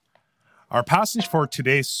Our passage for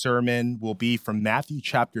today's sermon will be from Matthew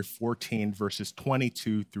chapter 14, verses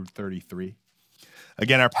 22 through 33.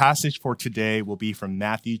 Again, our passage for today will be from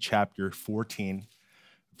Matthew chapter 14,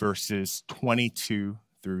 verses 22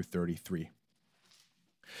 through 33.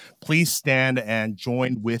 Please stand and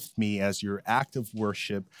join with me as your act of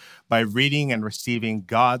worship by reading and receiving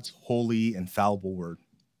God's holy, infallible word.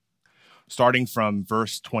 Starting from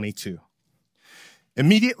verse 22.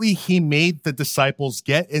 Immediately he made the disciples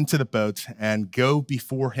get into the boat and go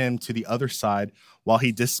before him to the other side while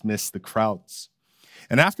he dismissed the crowds.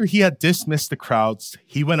 And after he had dismissed the crowds,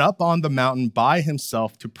 he went up on the mountain by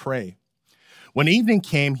himself to pray. When evening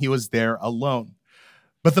came, he was there alone.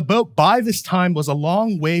 But the boat by this time was a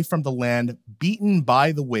long way from the land, beaten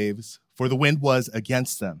by the waves, for the wind was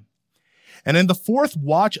against them. And in the fourth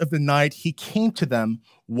watch of the night, he came to them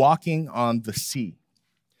walking on the sea.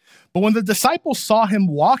 But when the disciples saw him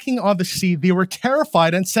walking on the sea, they were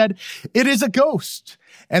terrified and said, "It is a ghost."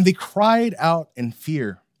 And they cried out in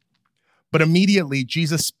fear. But immediately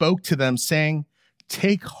Jesus spoke to them, saying,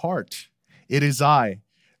 "Take heart, it is I.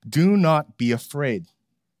 Do not be afraid."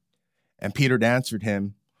 And Peter answered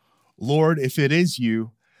him, "Lord, if it is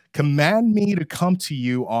you, command me to come to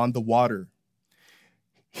you on the water."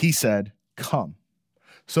 He said, "Come."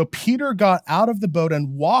 So Peter got out of the boat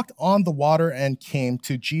and walked on the water and came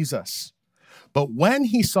to Jesus. But when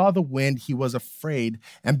he saw the wind, he was afraid,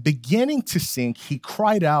 and beginning to sink, he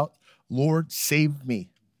cried out, "Lord, save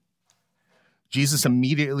me." Jesus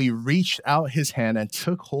immediately reached out his hand and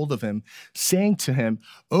took hold of him, saying to him,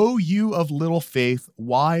 "O you of little faith,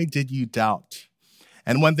 why did you doubt?"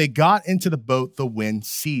 And when they got into the boat, the wind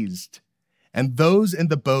ceased. And those in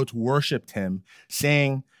the boat worshiped him,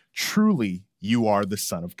 saying, "Truly, you are the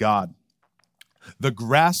Son of God." The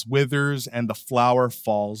grass withers and the flower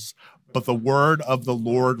falls, but the word of the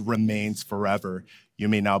Lord remains forever. You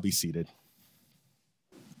may now be seated.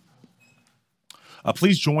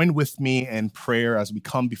 Please join with me in prayer as we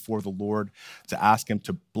come before the Lord to ask him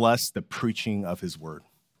to bless the preaching of his word.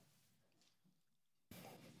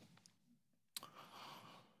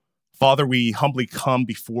 Father, we humbly come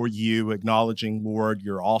before you, acknowledging, Lord,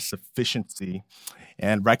 your all-sufficiency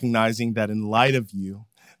and recognizing that in light of you,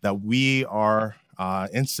 that we are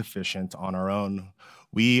insufficient on our own.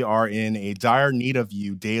 We are in a dire need of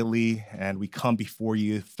you daily, and we come before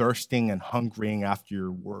you thirsting and hungering after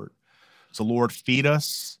your word. So, Lord, feed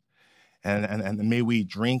us, and may we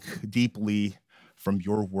drink deeply from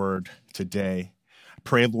your word today.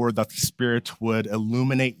 Pray, Lord, that the Spirit would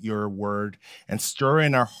illuminate your word and stir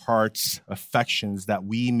in our hearts affections that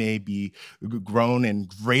we may be grown in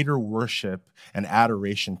greater worship and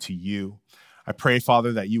adoration to you. I pray,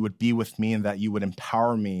 Father, that you would be with me and that you would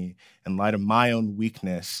empower me in light of my own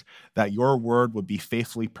weakness, that your word would be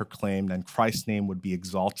faithfully proclaimed and Christ's name would be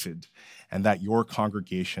exalted, and that your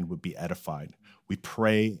congregation would be edified. We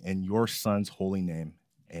pray in your Son's holy name.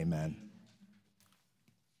 Amen.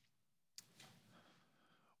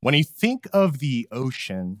 When you think of the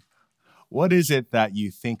ocean, what is it that you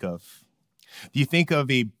think of? Do you think of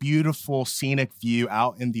a beautiful scenic view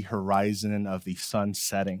out in the horizon of the sun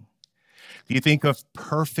setting? Do you think of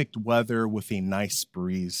perfect weather with a nice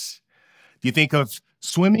breeze? Do you think of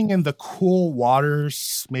swimming in the cool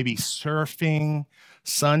waters, maybe surfing,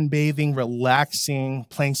 sunbathing, relaxing,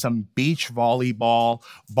 playing some beach volleyball,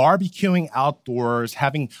 barbecuing outdoors,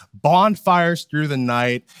 having bonfires through the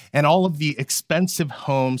night, and all of the expensive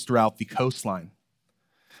homes throughout the coastline?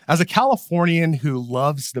 As a Californian who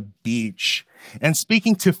loves the beach and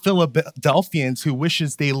speaking to Philadelphians who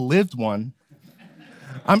wishes they lived one,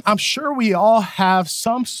 I'm sure we all have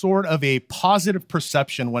some sort of a positive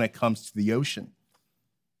perception when it comes to the ocean.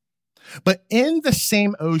 But in the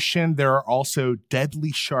same ocean, there are also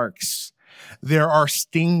deadly sharks. There are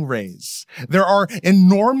stingrays. There are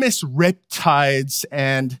enormous riptides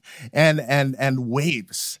and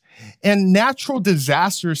waves. And natural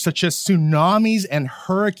disasters such as tsunamis and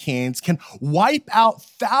hurricanes can wipe out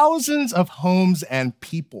thousands of homes and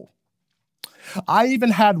people. I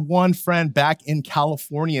even had one friend back in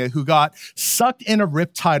California who got sucked in a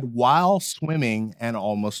riptide while swimming and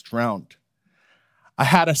almost drowned. I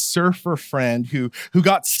had a surfer friend who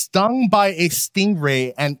got stung by a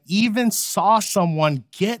stingray and even saw someone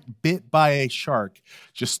get bit by a shark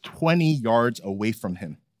just 20 yards away from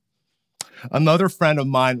him. Another friend of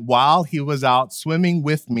mine, while he was out swimming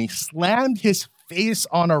with me, slammed his face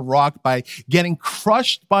on a rock by getting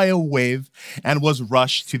crushed by a wave and was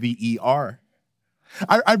rushed to the ER.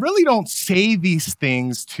 I really don't say these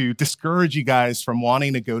things to discourage you guys from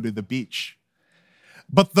wanting to go to the beach.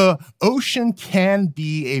 But the ocean can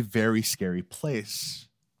be a very scary place.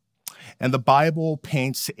 And the Bible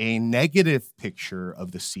paints a negative picture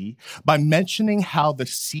of the sea by mentioning how the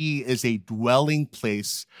sea is a dwelling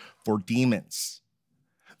place for demons.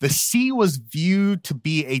 The sea was viewed to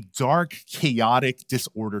be a dark, chaotic,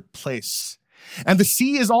 disordered place. And the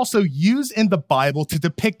sea is also used in the Bible to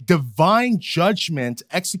depict divine judgment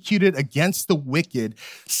executed against the wicked,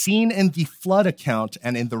 seen in the flood account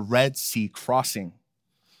and in the Red Sea crossing.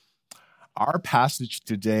 Our passage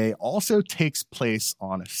today also takes place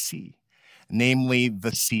on a sea, namely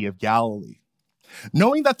the Sea of Galilee.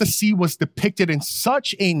 Knowing that the sea was depicted in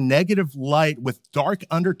such a negative light with dark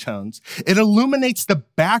undertones, it illuminates the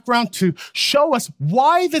background to show us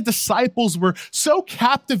why the disciples were so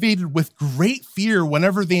captivated with great fear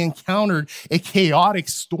whenever they encountered a chaotic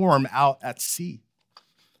storm out at sea.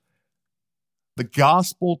 The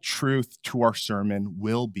gospel truth to our sermon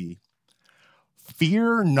will be,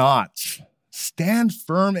 fear not. Stand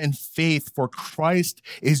firm in faith, for Christ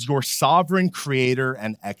is your sovereign creator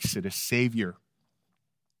and Exodus savior.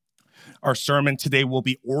 Our sermon today will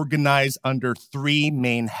be organized under three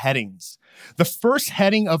main headings. The first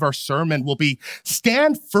heading of our sermon will be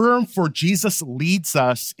stand firm, for Jesus leads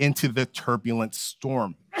us into the turbulent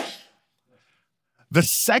storm. The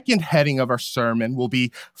second heading of our sermon will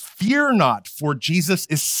be fear not, for Jesus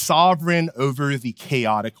is sovereign over the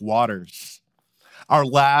chaotic waters. Our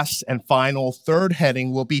last and final third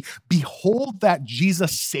heading will be behold that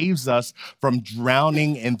Jesus saves us from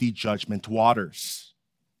drowning in the judgment waters.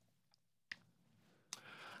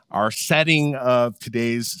 Our setting of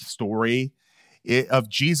today's story of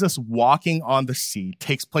Jesus walking on the sea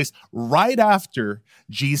takes place right after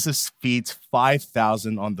Jesus feeds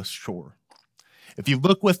 5,000 on the shore. If you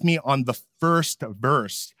look with me on the first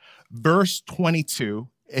verse 22,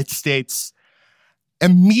 it states,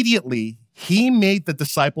 immediately he made the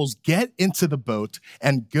disciples get into the boat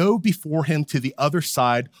and go before him to the other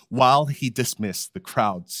side while he dismissed the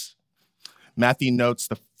crowds. Matthew notes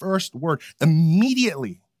the first word,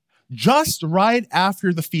 immediately. Just right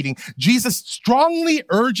after the feeding, Jesus strongly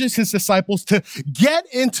urges his disciples to get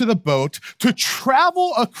into the boat, to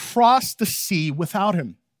travel across the sea without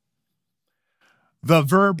him. The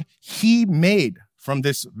verb he made from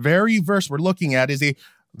this very verse we're looking at is a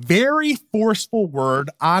very forceful word,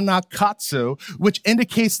 anakazo, which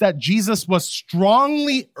indicates that Jesus was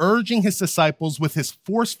strongly urging his disciples with his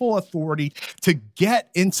forceful authority to get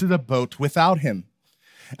into the boat without him.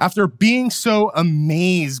 After being so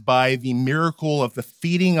amazed by the miracle of the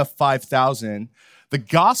feeding of 5,000, the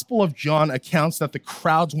Gospel of John accounts that the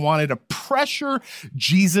crowds wanted to pressure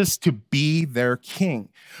Jesus to be their king,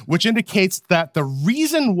 which indicates that the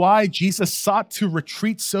reason why Jesus sought to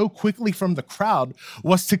retreat so quickly from the crowd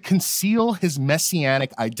was to conceal his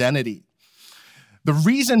messianic identity. The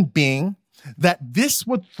reason being that this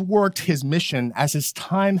would thwart his mission as his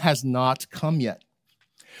time has not come yet.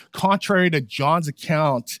 Contrary to John's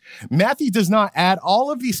account, Matthew does not add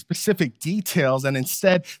all of these specific details and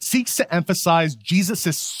instead seeks to emphasize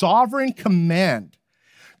Jesus' sovereign command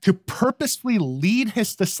to purposefully lead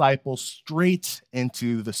his disciples straight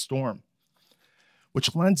into the storm,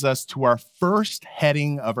 which lends us to our first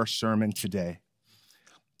heading of our sermon today.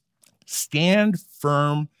 Stand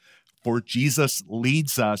firm, for Jesus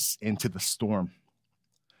leads us into the storm.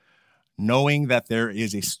 Knowing that there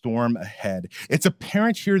is a storm ahead. It's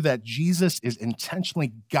apparent here that Jesus is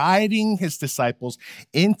intentionally guiding his disciples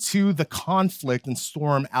into the conflict and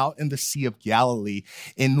storm out in the Sea of Galilee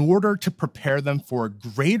in order to prepare them for a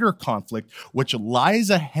greater conflict, which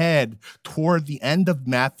lies ahead toward the end of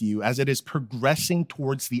Matthew as it is progressing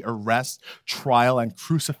towards the arrest, trial, and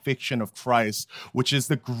crucifixion of Christ, which is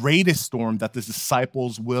the greatest storm that the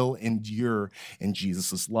disciples will endure in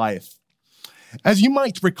Jesus' life. As you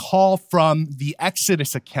might recall from the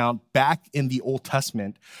Exodus account back in the Old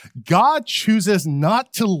Testament, God chooses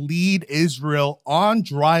not to lead Israel on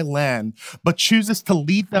dry land, but chooses to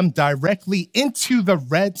lead them directly into the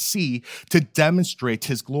Red Sea to demonstrate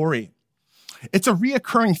his glory. It's a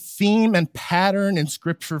reoccurring theme and pattern in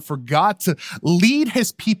Scripture for God to lead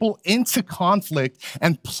his people into conflict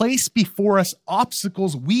and place before us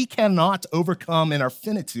obstacles we cannot overcome in our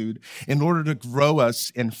finitude in order to grow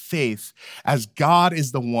us in faith, as God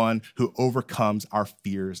is the one who overcomes our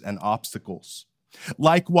fears and obstacles.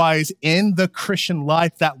 Likewise, in the Christian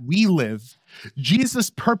life that we live, Jesus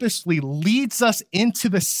purposely leads us into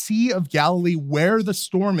the Sea of Galilee where the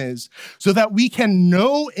storm is so that we can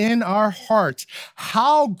know in our heart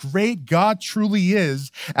how great God truly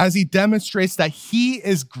is as he demonstrates that he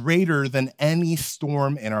is greater than any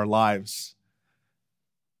storm in our lives.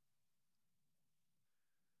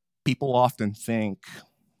 People often think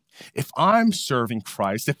If I'm serving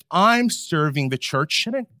Christ, if I'm serving the church,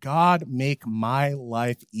 shouldn't God make my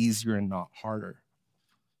life easier and not harder?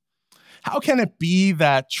 How can it be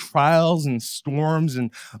that trials and storms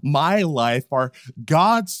in my life are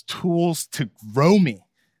God's tools to grow me?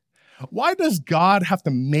 Why does God have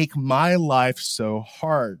to make my life so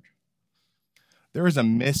hard? There is a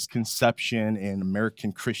misconception in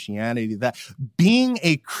American Christianity that being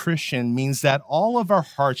a Christian means that all of our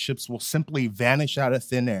hardships will simply vanish out of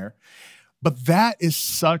thin air. But that is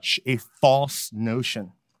such a false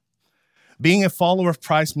notion. Being a follower of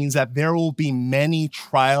Christ means that there will be many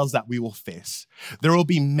trials that we will face. There will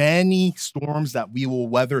be many storms that we will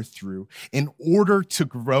weather through in order to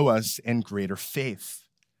grow us in greater faith.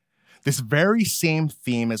 This very same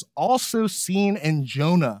theme is also seen in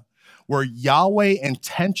Jonah, where Yahweh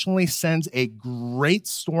intentionally sends a great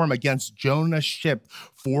storm against Jonah's ship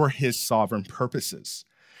for his sovereign purposes.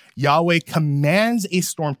 Yahweh commands a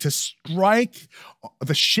storm to strike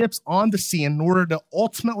the ships on the sea in order to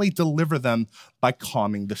ultimately deliver them by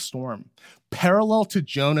calming the storm. Parallel to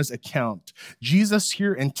Jonah's account, Jesus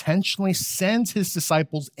here intentionally sends his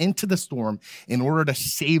disciples into the storm in order to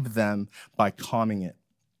save them by calming it.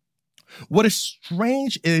 What is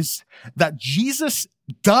strange is that Jesus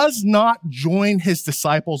does not join his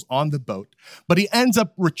disciples on the boat, but he ends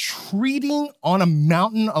up retreating on a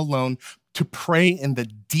mountain alone to pray in the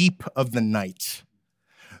deep of the night.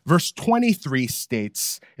 Verse 23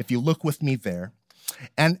 states, if you look with me there,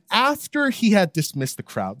 and after he had dismissed the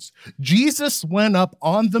crowds, Jesus went up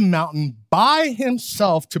on the mountain by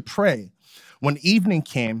himself to pray. When evening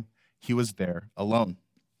came, he was there alone.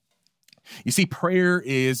 You see, prayer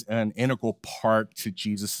is an integral part to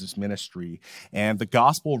Jesus' ministry, and the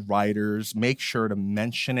gospel writers make sure to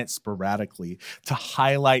mention it sporadically to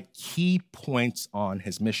highlight key points on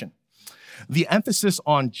his mission. The emphasis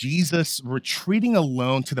on Jesus retreating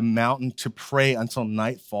alone to the mountain to pray until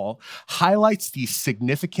nightfall highlights the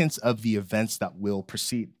significance of the events that will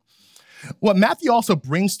precede. What Matthew also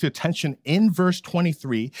brings to attention in verse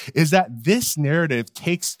 23 is that this narrative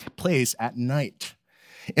takes place at night.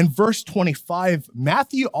 In verse 25,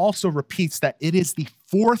 Matthew also repeats that it is the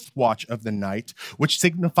fourth watch of the night, which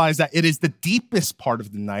signifies that it is the deepest part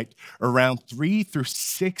of the night, around 3 through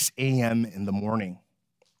 6 a.m. in the morning.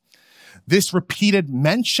 This repeated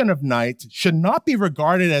mention of night should not be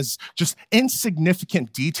regarded as just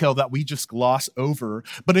insignificant detail that we just gloss over,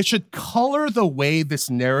 but it should color the way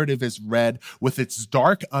this narrative is read with its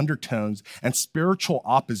dark undertones and spiritual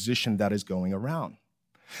opposition that is going around.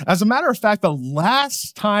 As a matter of fact, the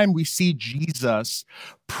last time we see Jesus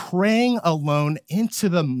praying alone into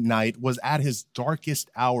the night was at his darkest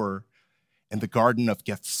hour in the Garden of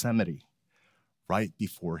Gethsemane, right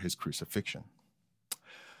before his crucifixion.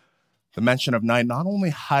 The mention of night not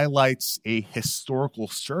only highlights a historical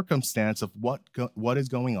circumstance of what is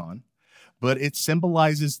going on, but it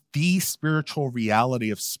symbolizes the spiritual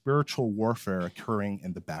reality of spiritual warfare occurring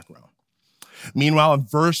in the background. Meanwhile, in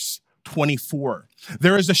verse 24,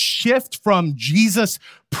 there is a shift from Jesus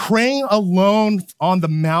praying alone on the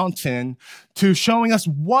mountain to showing us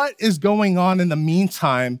what is going on in the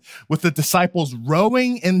meantime with the disciples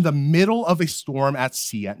rowing in the middle of a storm at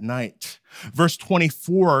sea at night. Verse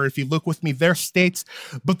 24, if you look with me there, states,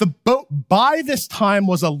 but the boat by this time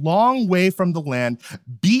was a long way from the land,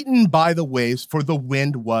 beaten by the waves, for the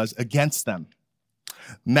wind was against them.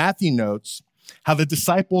 Matthew notes how the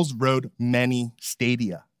disciples rowed many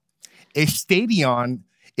stadia. A stadion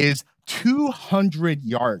is 200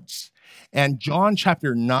 yards. And John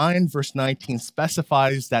chapter 9, verse 19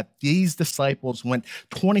 specifies that these disciples went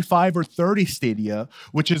 25 or 30 stadia,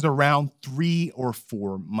 which is around 3 or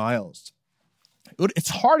 4 miles. It's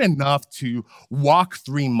hard enough to walk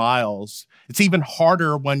 3 miles. It's even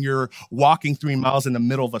harder when you're walking 3 miles in the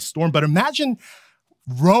middle of a storm. But imagine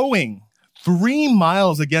rowing 3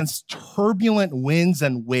 miles against turbulent winds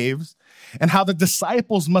and waves, and how the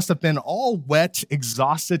disciples must have been all wet,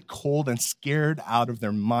 exhausted, cold, and scared out of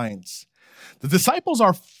their minds. The disciples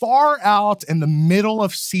are far out in the middle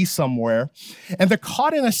of sea somewhere, and they're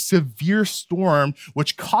caught in a severe storm,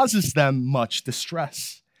 which causes them much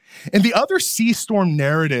distress. In the other sea storm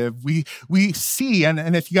narrative, we see,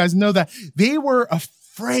 and if you guys know that, they were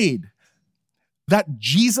afraid that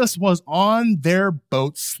Jesus was on their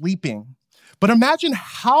boat sleeping. But imagine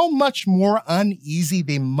how much more uneasy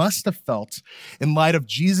they must have felt in light of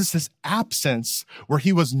Jesus' absence, where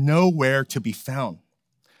he was nowhere to be found.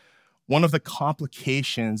 One of the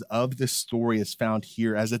complications of this story is found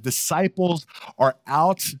here as the disciples are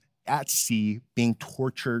out at sea being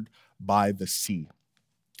tortured by the sea.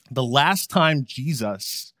 The last time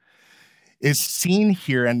Jesus is seen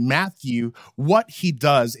here. And Matthew, what he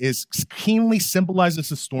does is keenly symbolizes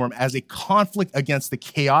the storm as a conflict against the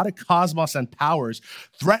chaotic cosmos and powers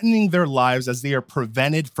threatening their lives as they are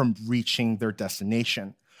prevented from reaching their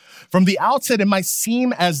destination. From the outset, it might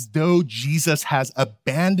seem as though Jesus has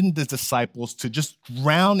abandoned the disciples to just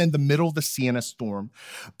drown in the middle of the sea in a storm.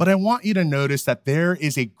 But I want you to notice that there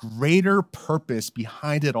is a greater purpose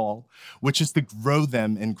behind it all, which is to grow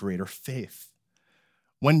them in greater faith.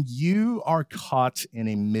 When you are caught in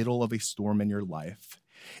the middle of a storm in your life,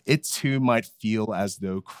 it too might feel as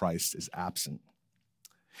though Christ is absent.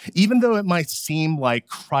 Even though it might seem like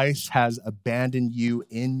Christ has abandoned you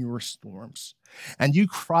in your storms, and you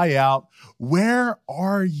cry out, "Where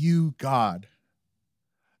are you, God?"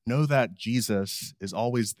 Know that Jesus is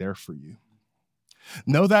always there for you.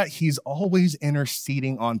 Know that he's always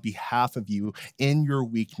interceding on behalf of you in your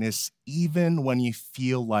weakness, even when you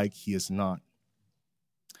feel like he is not.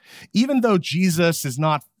 Even though Jesus is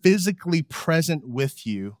not physically present with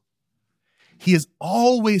you, he is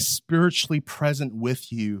always spiritually present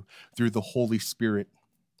with you through the Holy Spirit.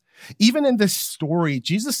 Even in this story,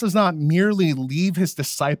 Jesus does not merely leave his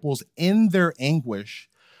disciples in their anguish,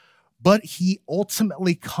 but he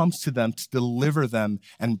ultimately comes to them to deliver them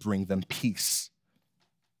and bring them peace.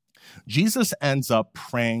 Jesus ends up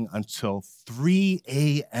praying until 3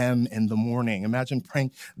 a.m. in the morning. Imagine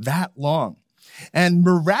praying that long. And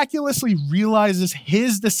miraculously realizes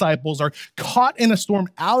his disciples are caught in a storm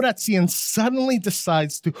out at sea and suddenly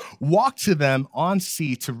decides to walk to them on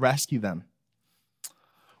sea to rescue them.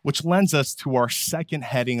 Which lends us to our second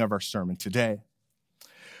heading of our sermon today.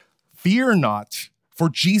 Fear not, for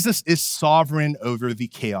Jesus is sovereign over the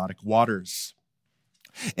chaotic waters.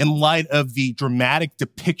 In light of the dramatic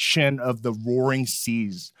depiction of the roaring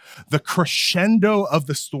seas, the crescendo of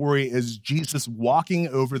the story is Jesus walking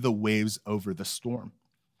over the waves over the storm.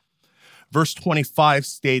 Verse 25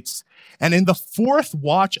 states, "And in the fourth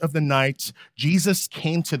watch of the night, Jesus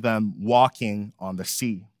came to them walking on the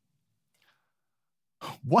sea."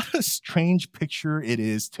 What a strange picture it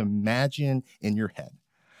is to imagine in your head.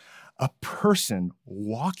 A person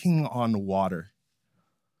walking on water.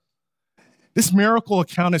 This miracle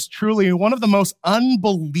account is truly one of the most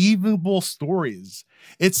unbelievable stories.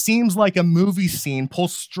 It seems like a movie scene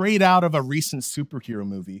pulled straight out of a recent superhero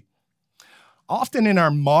movie. Often in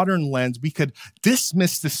our modern lens, we could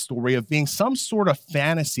dismiss this story of being some sort of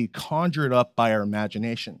fantasy conjured up by our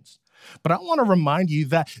imaginations. But I want to remind you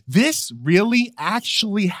that this really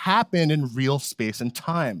actually happened in real space and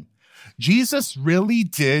time. Jesus really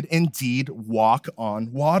did indeed walk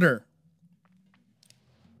on water.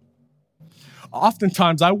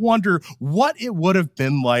 Oftentimes, I wonder what it would have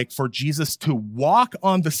been like for Jesus to walk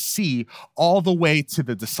on the sea all the way to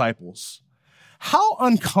the disciples. How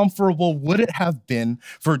uncomfortable would it have been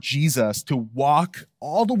for Jesus to walk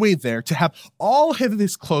all the way there, to have all of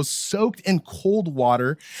his clothes soaked in cold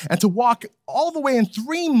water, and to walk all the way in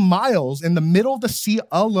 3 miles in the middle of the sea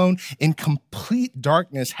alone in complete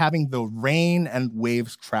darkness, having the rain and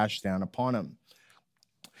waves crash down upon him?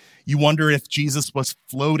 You wonder if Jesus was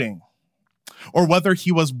floating, or whether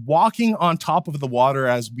he was walking on top of the water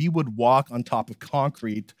as we would walk on top of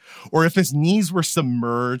concrete, or if his knees were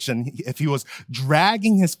submerged and if he was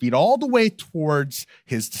dragging his feet all the way towards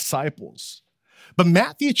his disciples. But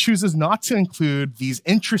Matthew chooses not to include these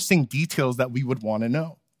interesting details that we would want to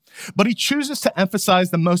know. But he chooses to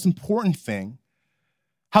emphasize the most important thing,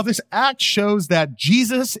 how this act shows that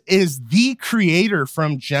Jesus is the creator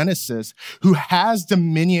from Genesis who has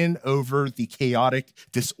dominion over the chaotic,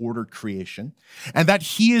 disordered creation, and that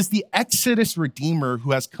he is the Exodus redeemer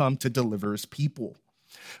who has come to deliver his people.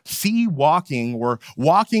 Sea walking, or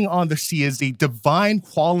walking on the sea, is a divine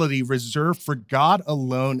quality reserved for God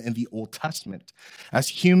alone in the Old Testament,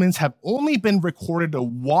 as humans have only been recorded to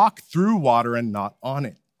walk through water and not on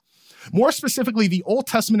it. More specifically, the Old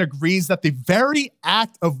Testament agrees that the very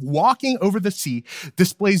act of walking over the sea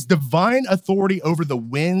displays divine authority over the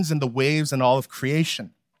winds and the waves and all of creation.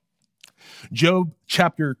 Job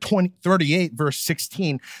chapter 38, verse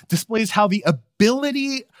 16, displays how the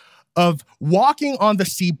ability of walking on the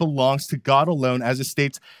sea belongs to God alone, as it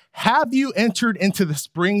states, "Have you entered into the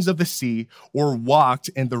springs of the sea or walked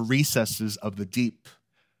in the recesses of the deep?"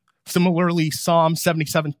 Similarly, Psalm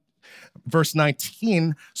 77, verse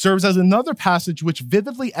 19 serves as another passage which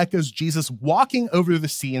vividly echoes Jesus walking over the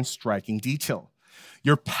sea in striking detail.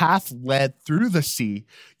 "Your path led through the sea,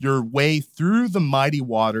 your way through the mighty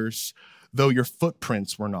waters, though your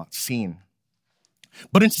footprints were not seen."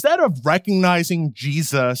 But instead of recognizing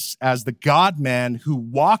Jesus as the God-man who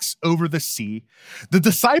walks over the sea, the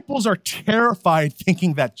disciples are terrified,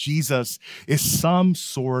 thinking that Jesus is some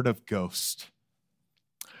sort of ghost.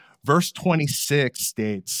 Verse 26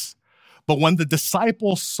 states, "But when the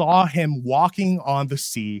disciples saw him walking on the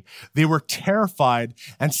sea, they were terrified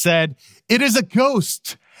and said, 'It is a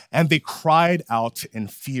ghost,' and they cried out in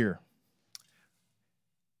fear."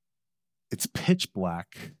 It's pitch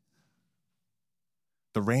black.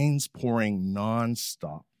 The rain's pouring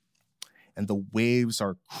nonstop, and the waves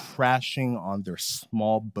are crashing on their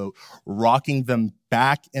small boat, rocking them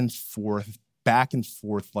back and forth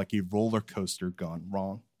like a roller coaster gone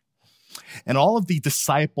wrong. And all of the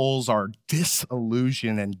disciples are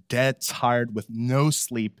disillusioned and dead tired with no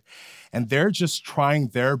sleep, and they're just trying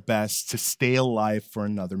their best to stay alive for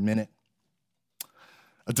another minute.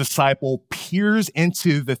 A disciple peers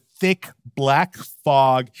into the thick black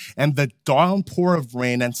fog and the downpour of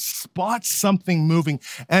rain and spots something moving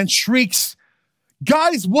and shrieks,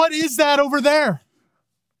 "Guys, what is that over there?"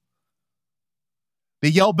 They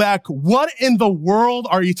yell back, "What in the world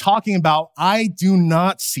are you talking about? I do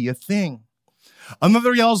not see a thing."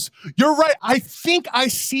 Another yells, "You're right. I think I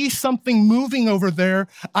see something moving over there.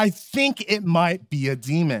 I think it might be a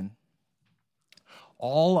demon."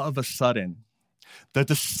 All of a sudden, the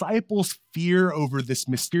disciples' fear over this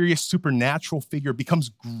mysterious supernatural figure becomes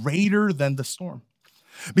greater than the storm.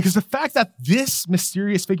 Because the fact that this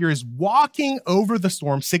mysterious figure is walking over the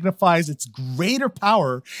storm signifies its greater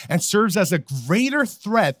power and serves as a greater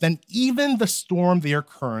threat than even the storm they are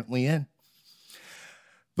currently in.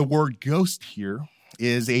 The word ghost here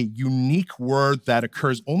is a unique word that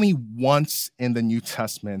occurs only once in the New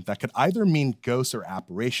Testament that could either mean ghost or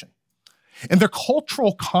apparition. In their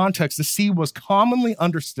cultural context, the sea was commonly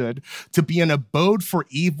understood to be an abode for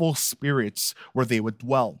evil spirits where they would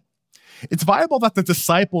dwell. It's viable that the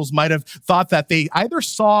disciples might have thought that they either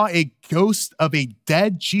saw a ghost of a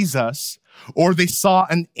dead Jesus or they saw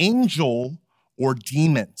an angel or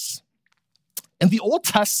demons. In the Old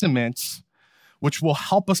Testament, which will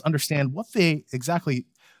help us understand what they exactly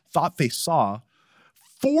thought they saw,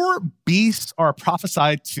 4 beasts are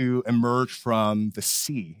prophesied to emerge from the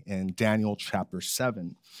sea in Daniel chapter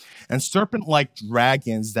 7. And serpent-like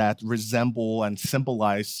dragons that resemble and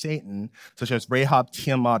symbolize Satan, such as Rahab,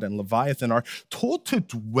 Tiamat, and Leviathan, are told to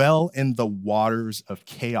dwell in the waters of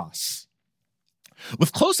chaos.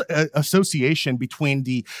 With close association between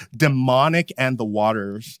the demonic and the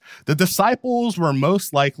waters, the disciples were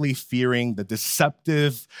most likely fearing the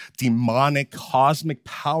deceptive, demonic, cosmic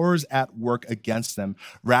powers at work against them,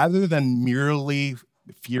 rather than merely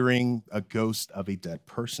fearing a ghost of a dead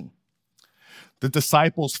person. The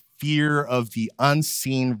disciples' fear of the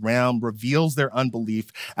unseen realm reveals their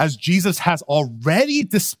unbelief, as Jesus has already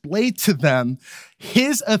displayed to them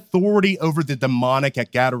his authority over the demonic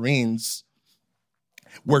at Gadarenes,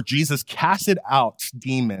 where Jesus casted out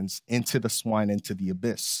demons into the swine, into the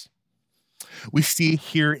abyss. We see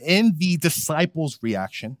here in the disciples'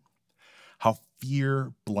 reaction how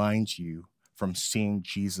fear blinds you from seeing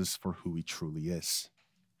Jesus for who he truly is.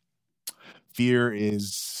 Fear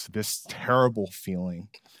is this terrible feeling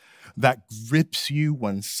that grips you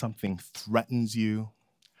when something threatens you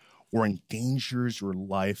or endangers your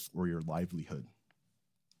life or your livelihood.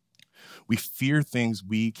 We fear things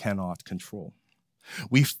we cannot control.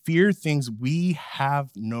 We fear things we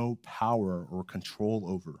have no power or control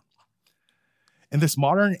over. In this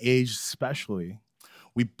modern age especially,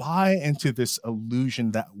 we buy into this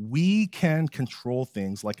illusion that we can control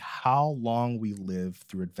things like how long we live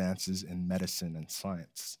through advances in medicine and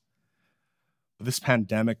science. But this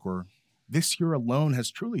pandemic, or this year alone,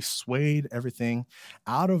 has truly swayed everything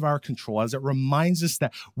out of our control, as it reminds us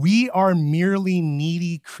that we are merely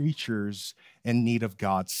needy creatures in need of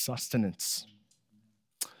God's sustenance.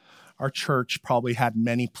 Our church probably had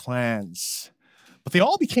many plans, but they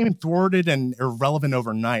all became thwarted and irrelevant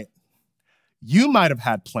overnight. You might have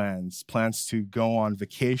had plans to go on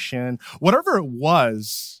vacation. Whatever it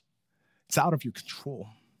was, it's out of your control.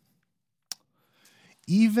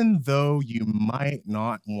 Even though you might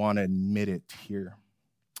not want to admit it here,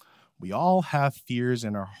 we all have fears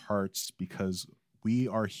in our hearts because we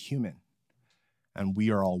are human and we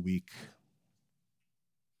are all weak.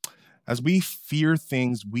 As we fear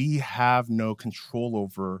things we have no control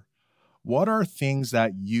over, what are things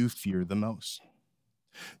that you fear the most?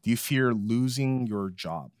 Do you fear losing your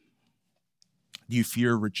job? Do you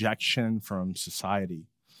fear rejection from society?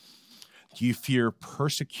 Do you fear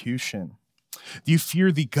persecution? Do you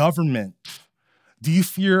fear the government? Do you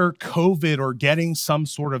fear COVID or getting some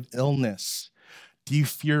sort of illness? Do you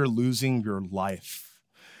fear losing your life?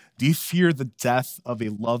 Do you fear the death of a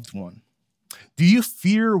loved one? Do you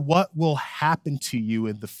fear what will happen to you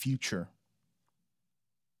in the future?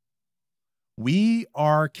 We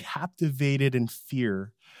are captivated in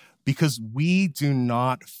fear because we do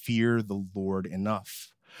not fear the Lord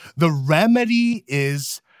enough. The remedy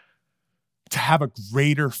is to have a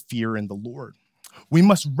greater fear in the Lord. We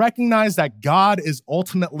must recognize that God is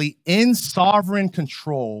ultimately in sovereign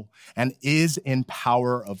control and is in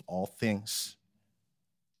power of all things.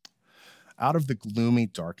 Out of the gloomy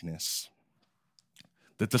darkness,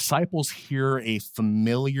 the disciples hear a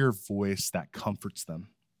familiar voice that comforts them.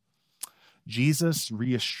 Jesus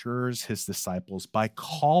reassures his disciples by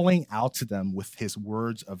calling out to them with his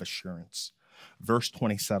words of assurance. Verse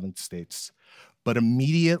 27 states, "But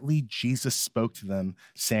immediately Jesus spoke to them,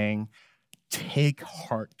 saying, 'Take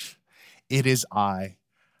heart, it is I.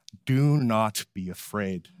 Do not be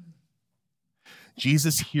afraid.'"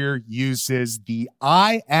 Jesus here uses the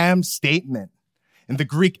I am statement in the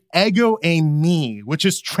Greek ego eimi, which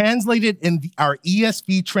is translated in our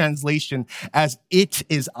ESV translation as "it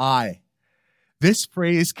is I." This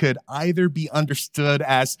phrase could either be understood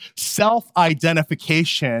as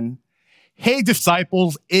self-identification. Hey,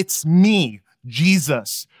 disciples, it's me,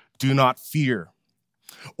 Jesus. Do not fear.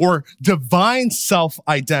 Or divine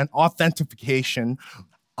self-authentication.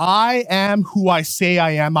 I am who I say I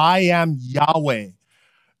am. I am Yahweh.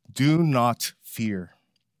 Do not fear.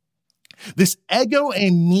 This ego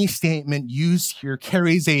eimi statement used here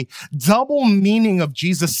carries a double meaning of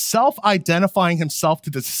Jesus self-identifying himself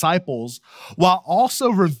to the disciples while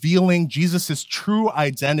also revealing Jesus' true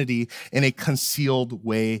identity in a concealed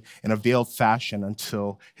way, in a veiled fashion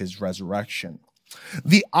until his resurrection.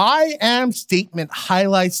 The I am statement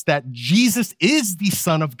highlights that Jesus is the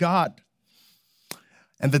Son of God.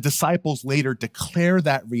 And the disciples later declare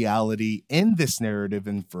that reality in this narrative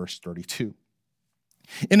in verse 32.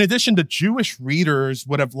 In addition, the Jewish readers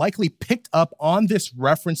would have likely picked up on this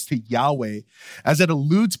reference to Yahweh as it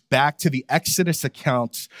alludes back to the Exodus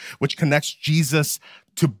account, which connects Jesus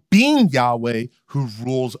to being Yahweh who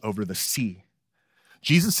rules over the sea.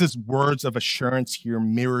 Jesus' words of assurance here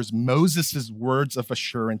mirrors Moses' words of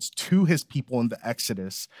assurance to his people in the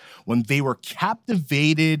Exodus when they were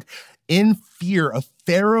captivated in fear of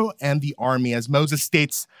Pharaoh and the army. As Moses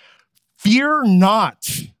states, "Fear not.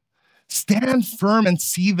 Stand firm and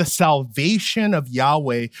see the salvation of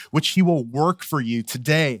Yahweh, which he will work for you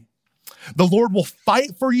today. The Lord will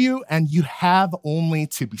fight for you, and you have only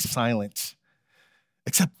to be silent."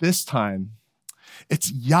 Except this time,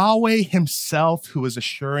 it's Yahweh himself who is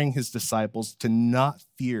assuring his disciples to not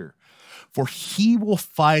fear, for he will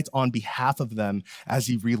fight on behalf of them as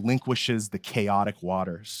he relinquishes the chaotic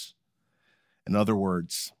waters. In other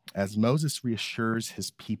words, as Moses reassures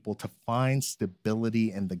his people to find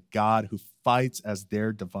stability in the God who fights as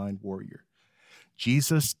their divine warrior,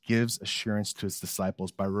 Jesus gives assurance to his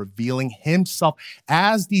disciples by revealing himself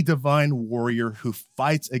as the divine warrior who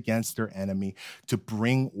fights against their enemy to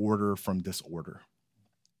bring order from disorder.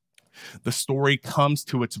 The story comes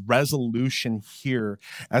to its resolution here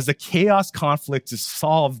as the chaos conflict is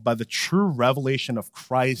solved by the true revelation of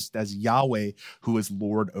Christ as Yahweh, who is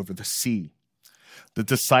Lord over the sea. The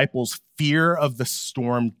disciples' fear of the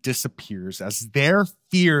storm disappears as their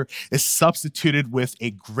fear is substituted with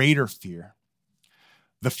a greater fear,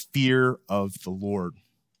 the fear of the Lord.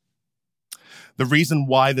 The reason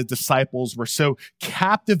why the disciples were so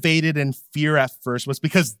captivated in fear at first was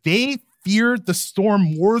because they feared the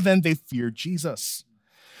storm more than they feared Jesus.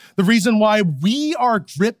 The reason why we are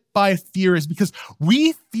gripped by fear is because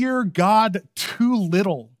we fear God too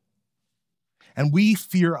little. And we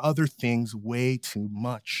fear other things way too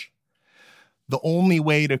much. The only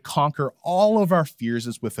way to conquer all of our fears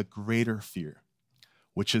is with a greater fear,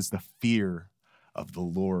 which is the fear of the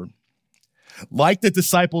Lord. Like the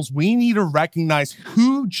disciples, we need to recognize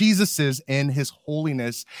who Jesus is in his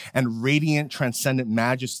holiness and radiant transcendent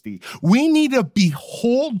majesty. We need to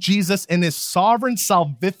behold Jesus in his sovereign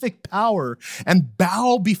salvific power and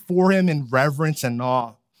bow before him in reverence and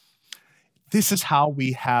awe. This is how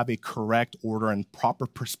we have a correct order and proper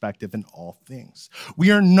perspective in all things.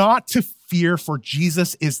 We are not to fear, for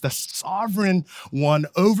Jesus is the sovereign one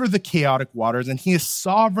over the chaotic waters, and he is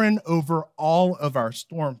sovereign over all of our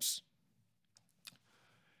storms.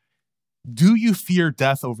 Do you fear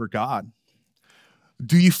death over God?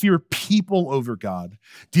 Do you fear people over God?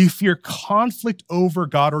 Do you fear conflict over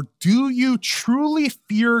God? Or do you truly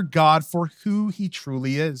fear God for who he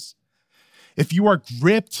truly is? If you are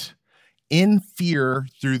gripped in fear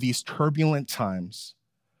through these turbulent times,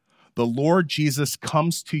 the Lord Jesus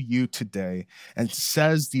comes to you today and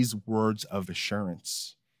says these words of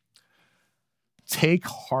assurance. Take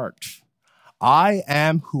heart. I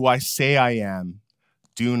am who I say I am.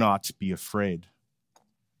 Do not be afraid.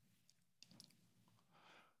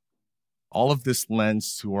 All of this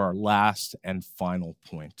lends to our last and final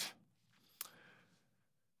point.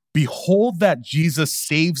 Behold that Jesus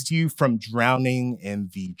saves you from drowning in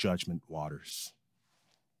the judgment waters.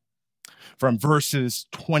 From verses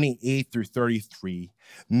 28 through 33,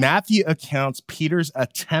 Matthew accounts Peter's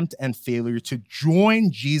attempt and failure to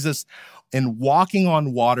join Jesus in walking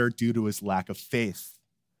on water due to his lack of faith.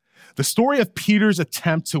 The story of Peter's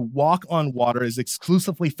attempt to walk on water is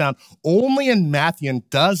exclusively found only in Matthew and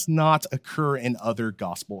does not occur in other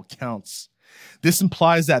gospel accounts. This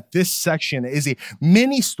implies that this section is a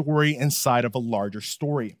mini story inside of a larger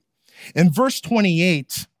story. In verse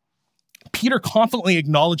 28, Peter confidently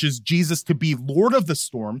acknowledges Jesus to be Lord of the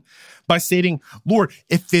storm by stating, Lord,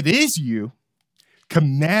 if it is you,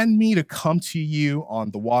 command me to come to you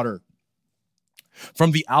on the water.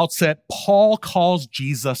 From the outset, Paul calls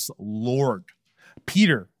Jesus Lord.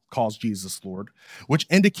 Peter calls Jesus Lord, which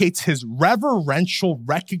indicates his reverential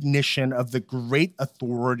recognition of the great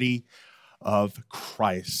authority of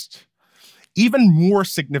Christ. Even more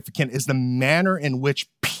significant is the manner in which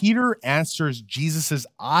Peter answers Jesus'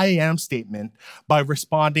 I am statement by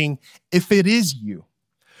responding, if it is you.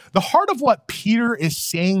 The heart of what Peter is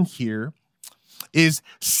saying here is,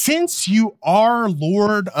 since you are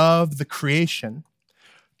Lord of the creation,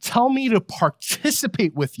 tell me to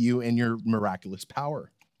participate with you in your miraculous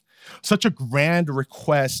power. Such a grand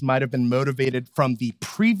request might have been motivated from the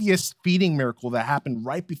previous feeding miracle that happened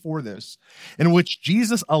right before this, in which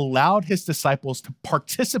Jesus allowed his disciples to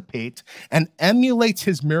participate and emulate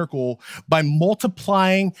his miracle by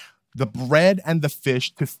multiplying the bread and the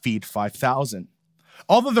fish to feed 5,000.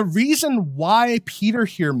 Although the reason why Peter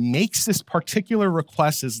here makes this particular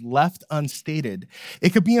request is left unstated,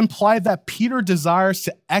 it could be implied that Peter desires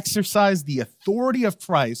to exercise the authority of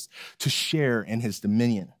Christ to share in his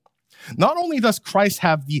dominion. Not only does Christ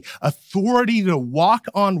have the authority to walk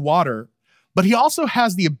on water, but he also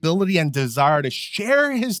has the ability and desire to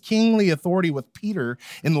share his kingly authority with Peter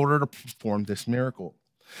in order to perform this miracle.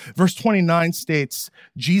 Verse 29 states,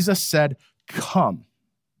 Jesus said, come.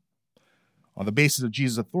 On the basis of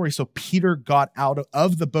Jesus' authority, so Peter got out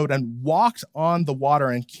of the boat and walked on the water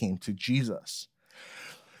and came to Jesus.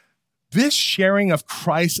 This sharing of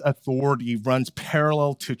Christ's authority runs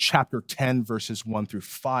parallel to chapter 10, verses 1 through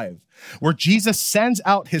 5, where Jesus sends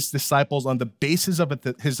out his disciples on the basis of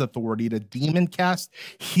his authority to demon cast,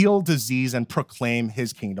 heal disease, and proclaim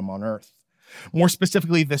his kingdom on earth. More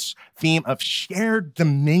specifically, this theme of shared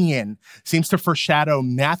dominion seems to foreshadow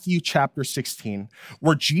Matthew chapter 16,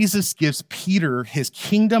 where Jesus gives Peter his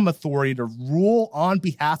kingdom authority to rule on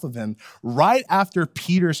behalf of him right after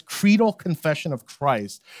Peter's creedal confession of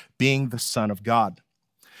Christ being the Son of God.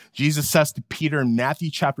 Jesus says to Peter in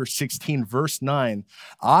Matthew chapter 16, verse 9,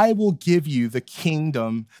 I will give you the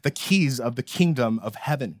keys of the kingdom of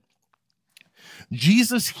heaven.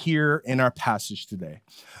 Jesus here in our passage today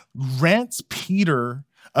grants Peter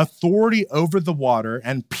authority over the water,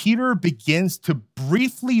 and Peter begins to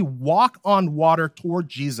briefly walk on water toward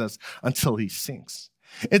Jesus until he sinks.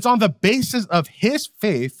 It's on the basis of his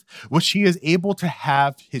faith which he is able to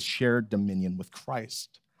have his shared dominion with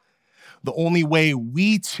Christ. The only way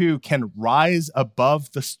we too can rise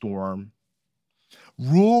above the storm,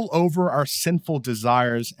 rule over our sinful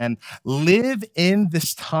desires, and live in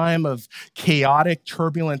this time of chaotic,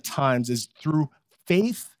 turbulent times is through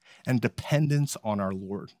faith and dependence on our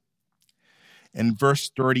Lord. In verse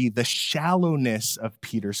 30, the shallowness of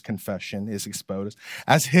Peter's confession is exposed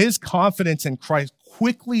as his confidence in Christ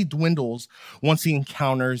quickly dwindles once he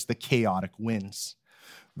encounters the chaotic winds.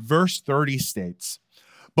 Verse 30 states,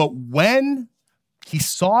 but when he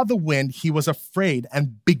saw the wind, he was afraid,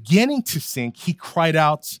 and beginning to sink, he cried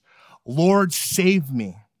out, Lord, save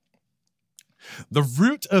me. The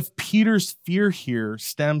root of Peter's fear here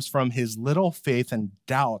stems from his little faith and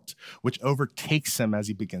doubt, which overtakes him as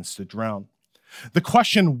he begins to drown. The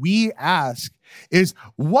question we ask is,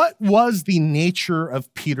 what was the nature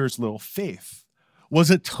of Peter's little faith?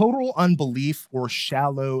 Was it total unbelief or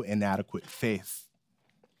shallow, inadequate faith?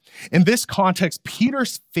 In this context,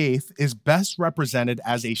 Peter's faith is best represented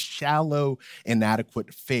as a shallow,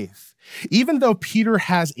 inadequate faith. Even though Peter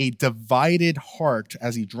has a divided heart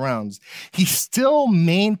as he drowns, he still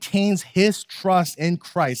maintains his trust in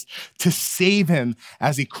Christ to save him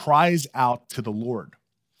as he cries out to the Lord.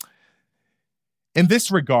 In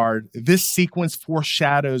this regard, this sequence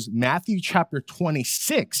foreshadows Matthew chapter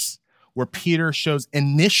 26, where Peter shows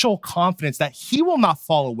initial confidence that he will not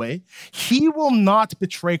fall away. He will not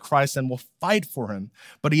betray Christ and will fight for him.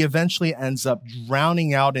 But he eventually ends up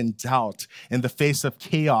drowning out in doubt in the face of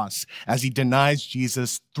chaos as he denies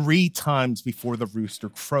Jesus 3 times before the rooster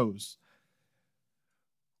crows.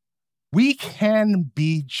 We can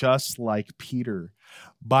be just like Peter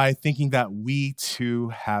by thinking that we too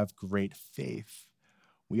have great faith.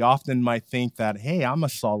 We often might think that, hey, I'm a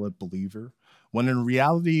solid believer, when in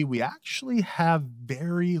reality, we actually have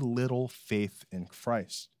very little faith in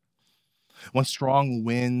Christ. When strong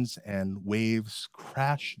winds and waves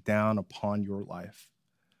crash down upon your life,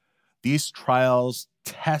 these trials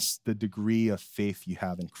test the degree of faith you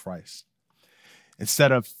have in Christ.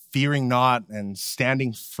 Instead of fearing not and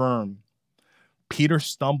standing firm, Peter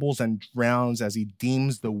stumbles and drowns as he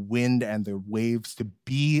deems the wind and the waves to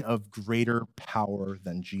be of greater power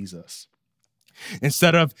than Jesus.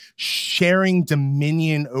 Instead of sharing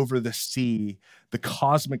dominion over the sea, the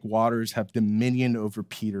cosmic waters have dominion over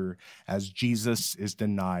Peter as Jesus is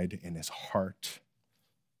denied in his heart.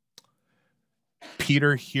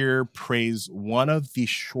 Peter here prays one of the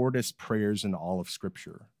shortest prayers in all of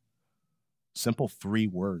Scripture. Simple 3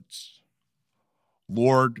 words.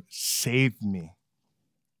 Lord, save me.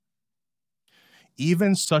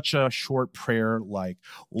 Even such a short prayer like,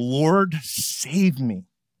 Lord, save me,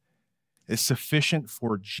 is sufficient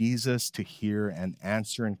for Jesus to hear and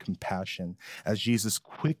answer in compassion as Jesus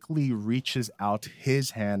quickly reaches out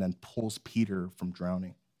his hand and pulls Peter from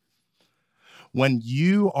drowning. When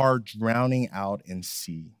you are drowning out in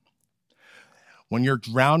sea, when you're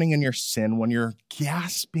drowning in your sin, when you're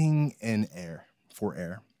gasping for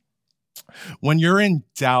air, when you're in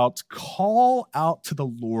doubt, call out to the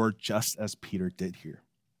Lord just as Peter did here.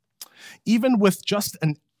 Even with just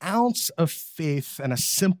an ounce of faith and a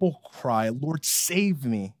simple cry, Lord, save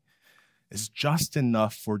me, is just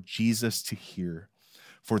enough for Jesus to hear,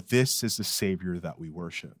 for this is the Savior that we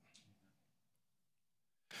worship.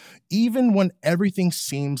 Even when everything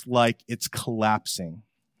seems like it's collapsing,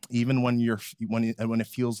 even when it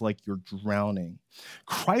feels like you're drowning,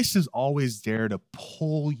 Christ is always there to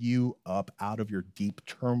pull you up out of your deep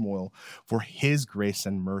turmoil, for his grace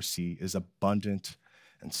and mercy is abundant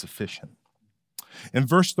and sufficient. In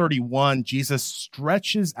verse 31, Jesus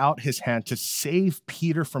stretches out his hand to save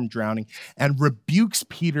Peter from drowning and rebukes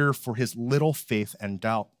Peter for his little faith and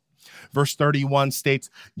doubt. Verse 31 states,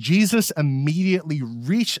 Jesus immediately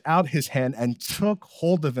reached out his hand and took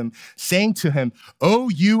hold of him, saying to him, "O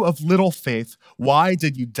you of little faith, why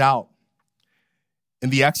did you doubt?"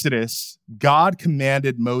 In the Exodus, God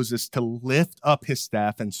commanded Moses to lift up his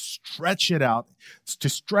staff and stretch out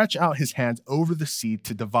his hands over the sea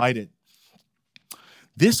to divide it.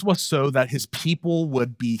 This was so that his people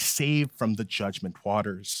would be saved from the judgment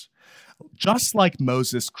waters. Just like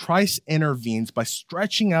Moses, Christ intervenes by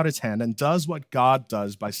stretching out his hand and does what God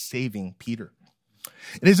does by saving Peter.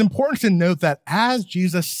 It is important to note that as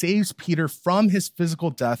Jesus saves Peter from his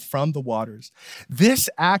physical death from the waters, this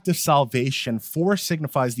act of salvation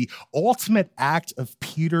signifies the ultimate act of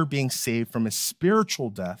Peter being saved from his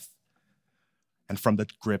spiritual death and from the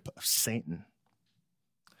grip of Satan.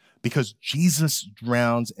 Because Jesus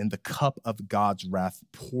drowns in the cup of God's wrath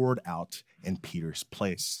poured out in Peter's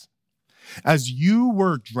place. As you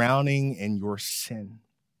were drowning in your sin,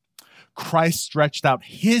 Christ stretched out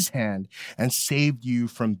his hand and saved you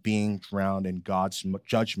from being drowned in God's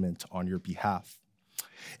judgment on your behalf.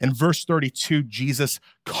 In verse 32, Jesus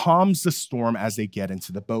calms the storm as they get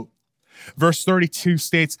into the boat. Verse 32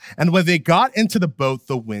 states, "And when they got into the boat,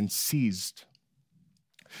 the wind ceased."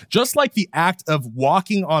 Just like the act of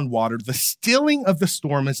walking on water, the stilling of the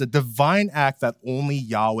storm is a divine act that only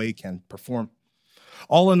Yahweh can perform.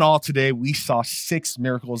 All in all, today, we saw 6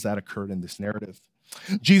 miracles that occurred in this narrative.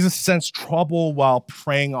 Jesus sensed trouble while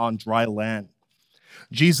praying on dry land.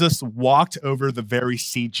 Jesus walked over the very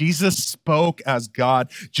sea. Jesus spoke as God.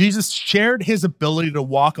 Jesus shared his ability to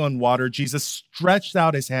walk on water. Jesus stretched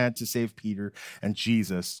out his hand to save Peter, and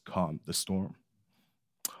Jesus calmed the storm.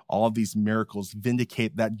 All of these miracles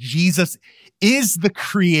vindicate that Jesus is the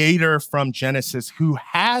creator from Genesis who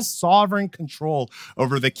has sovereign control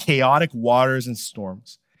over the chaotic waters and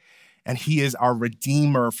storms. And he is our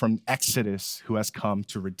redeemer from Exodus who has come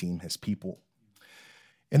to redeem his people.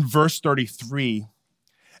 In verse 33,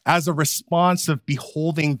 as a response of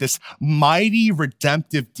beholding this mighty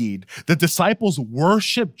redemptive deed, the disciples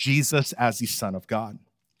worship Jesus as the Son of God.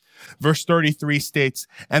 Verse 33 states,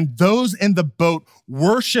 "And those in the boat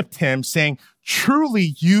worshiped him, saying,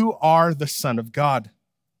 'Truly you are the Son of God.'"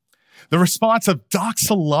 The response of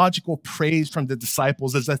doxological praise from the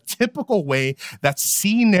disciples is a typical way that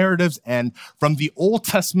C narratives end from the Old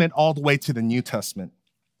Testament all the way to the New Testament.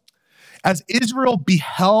 As Israel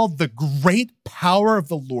beheld the great power of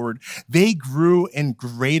the Lord, they grew in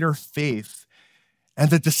greater faith. And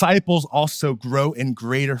the disciples also grow in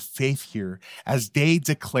greater faith here as they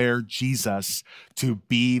declare Jesus to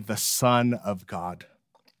be the Son of God.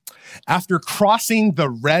 After crossing the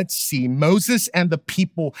Red Sea, Moses and the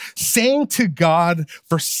people sang to God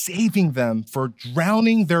for saving them, for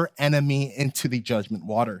drowning their enemy into the judgment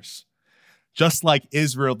waters. Just like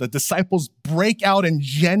Israel, the disciples break out in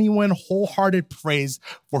genuine, wholehearted praise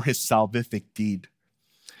for his salvific deed.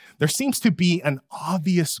 There seems to be an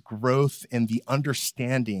obvious growth in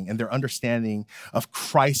their understanding of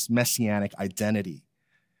Christ's messianic identity.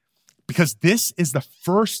 Because this is the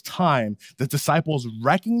first time the disciples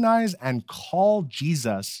recognize and call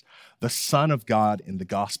Jesus the Son of God in the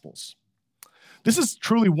Gospels. This is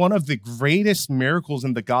truly one of the greatest miracles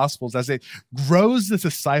in the Gospels as it grows the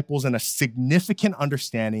disciples in a significant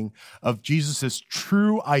understanding of Jesus'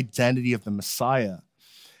 true identity of the Messiah.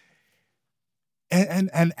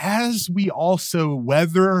 And as we also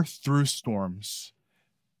weather through storms,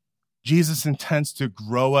 Jesus intends to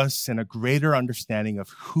grow us in a greater understanding of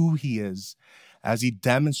who he is as he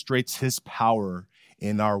demonstrates his power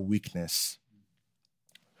in our weakness.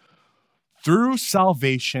 Through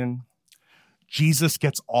salvation, Jesus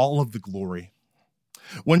gets all of the glory.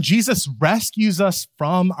 When Jesus rescues us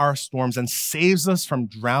from our storms and saves us from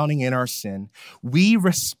drowning in our sin, we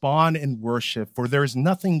respond in worship, for there is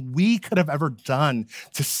nothing we could have ever done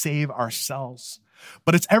to save ourselves.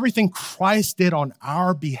 But it's everything Christ did on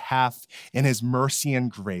our behalf in his mercy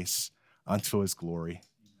and grace unto his glory.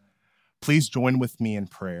 Please join with me in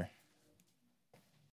prayer.